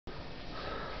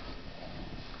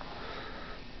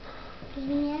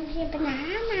Here's your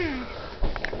banana.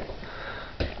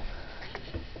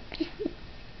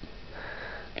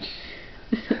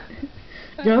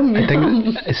 Yum, I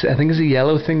yum. think it's a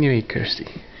yellow thing you eat, Kirsty.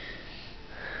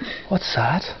 What's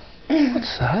that?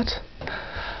 What's that?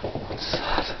 What's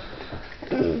that?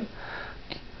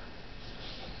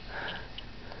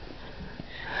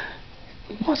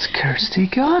 What's Kirsty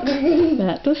got?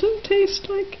 That doesn't taste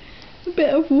like a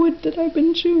bit of wood that I've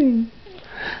been chewing.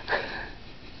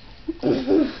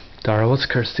 Dara, what's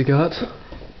Kirsty got?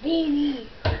 Beanie.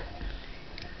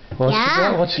 What's she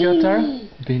got? What's she got, Dara? beanie.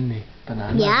 Beanie.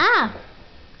 Banana. Yeah.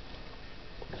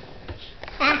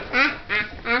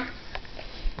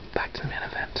 Back to the main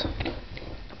event.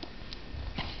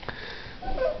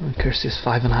 And Kirsty is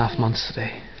 5.5 months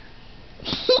today.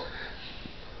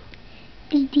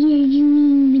 Did you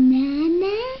mean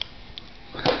banana?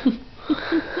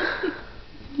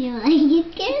 Do you like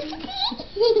it, Kirsty?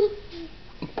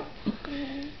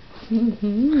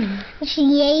 She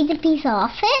ate a piece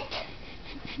off it.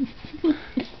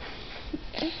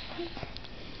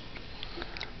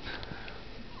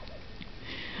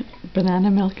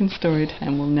 Banana milk and story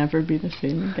time will never be the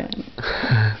same again.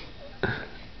 I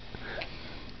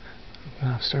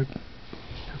have to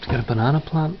get a banana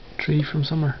plant tree from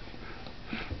somewhere.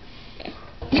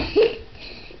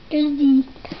 Kirsty.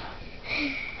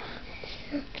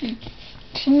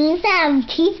 She needs to have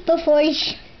teeth before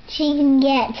she can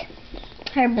get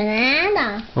her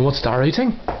banana. And what's Dara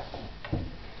eating?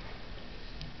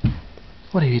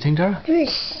 What are you eating, Dara?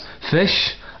 Fish.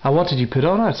 Fish? And what did you put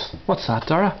on it? What's that,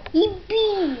 Dara?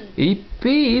 Yippee.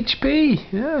 HB,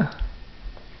 yeah.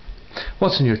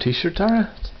 What's in your t-shirt, Dara,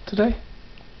 today?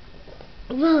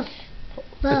 Woof.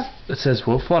 Woof. It says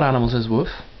wolf. What animal says wolf?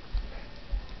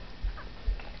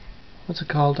 What's it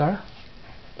called, Dara?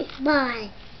 Bye.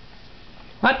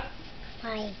 What?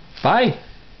 Bye. Pie?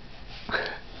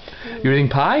 You're eating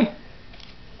pie?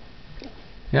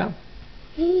 Yeah?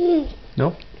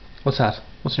 No? What's that?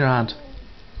 What's in your hand?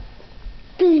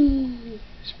 Spoon.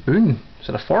 Spoon. Is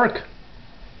it a fork?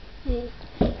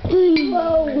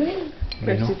 Whoa.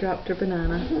 Kirsty dropped her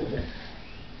banana.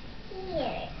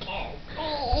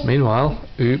 Meanwhile,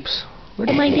 oops. Where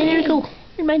did my dinner go?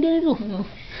 Where'd my dinner go?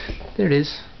 There it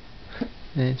is.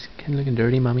 It's kind of looking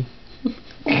dirty, Mummy.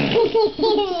 They're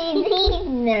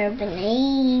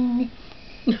benign.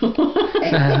 She likes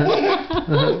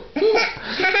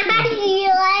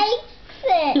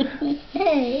it.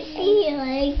 She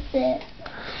likes it.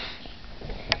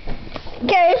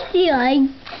 Kirsty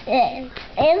likes it.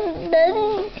 And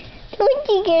doesn't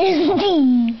you,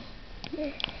 Kirsty?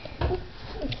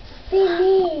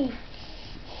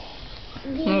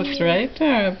 That's right,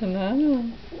 Tara,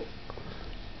 banana.